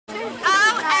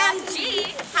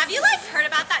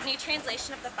new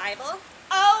translation of the Bible?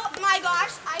 Oh my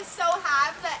gosh, I so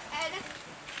have the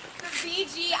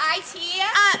VGIT.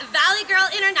 Valley Girl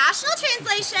International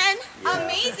Translation. Yeah.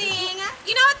 Amazing.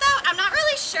 You know what though? I'm not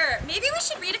really sure. Maybe we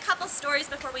should read a couple stories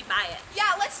before we buy it.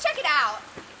 Yeah, let's check it out.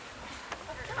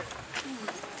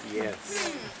 Yes.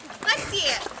 Let's see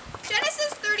it.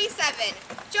 Genesis 37.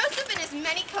 Joseph and his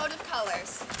many coat of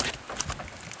colors.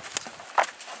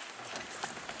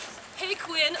 Hey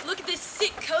Quinn, look at this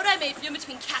sick coat I made for you in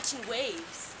between catching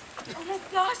waves. Oh my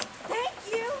gosh, thank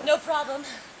you. No problem.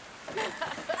 OMG!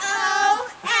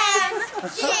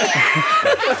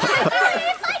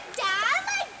 Like Dad,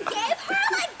 like, gave her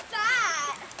like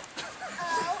that.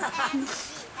 OMG,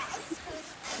 that is so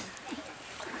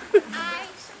sweet. I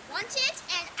want it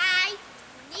and I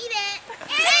need it.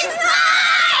 And it's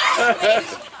mine!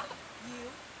 You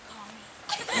call me.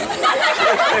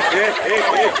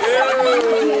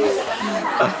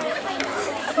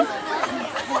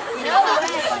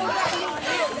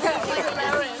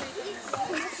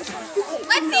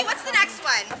 Let's see, what's the next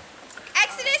one?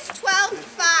 Exodus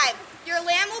 12:5. Your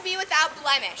lamb will be without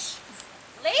blemish.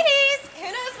 Ladies, who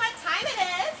knows what time it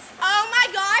is? Oh my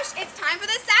gosh, it's time for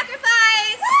the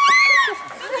sacrifice!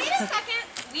 But wait a second,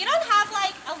 we don't have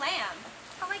like a lamb.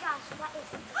 Oh my gosh, what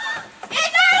is it?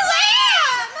 It's our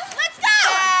lamb! Let's go!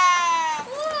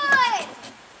 What?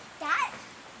 That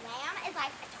lamb is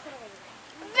like a totally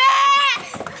lamb.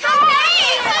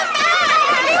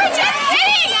 We were just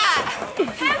kidding!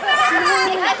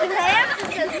 That lamb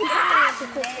is not.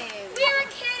 We were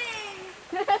kidding.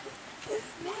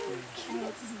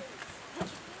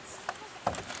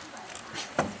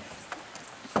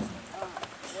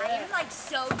 I am like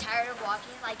so tired of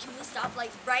walking. Like, can we stop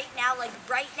like right now? Like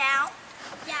right now?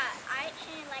 Yeah, I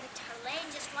can like totally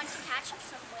just want to catch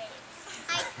some waves.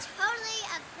 I totally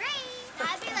agree.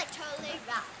 That'd be like totally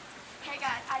rough. Hey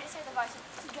guys, I just heard the voice of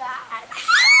God.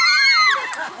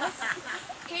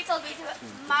 He told me to put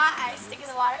my eyes stick in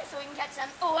the water so we can catch some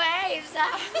waves.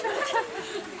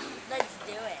 Let's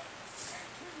do it.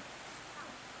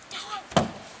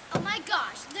 Oh my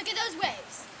gosh, look at those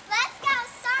waves. Let's go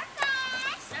surfing.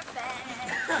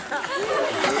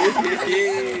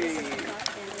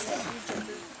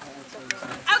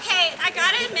 Okay, I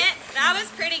gotta admit, that was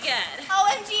pretty good.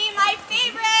 OMG, my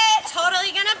favorite!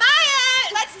 Totally gonna buy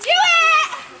it! Let's do it!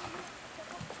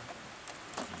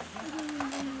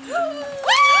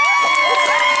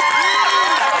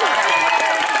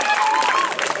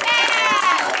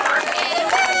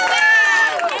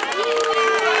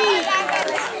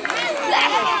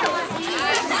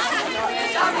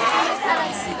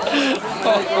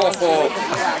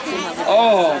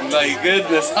 Oh my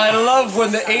goodness. I love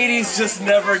when the 80s just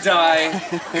never die.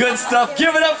 Good stuff.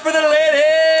 Give it up for the lady!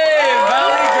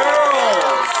 Valley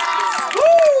Girls!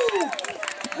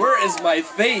 Woo! Where is my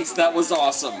face? That was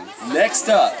awesome. Next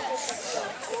up.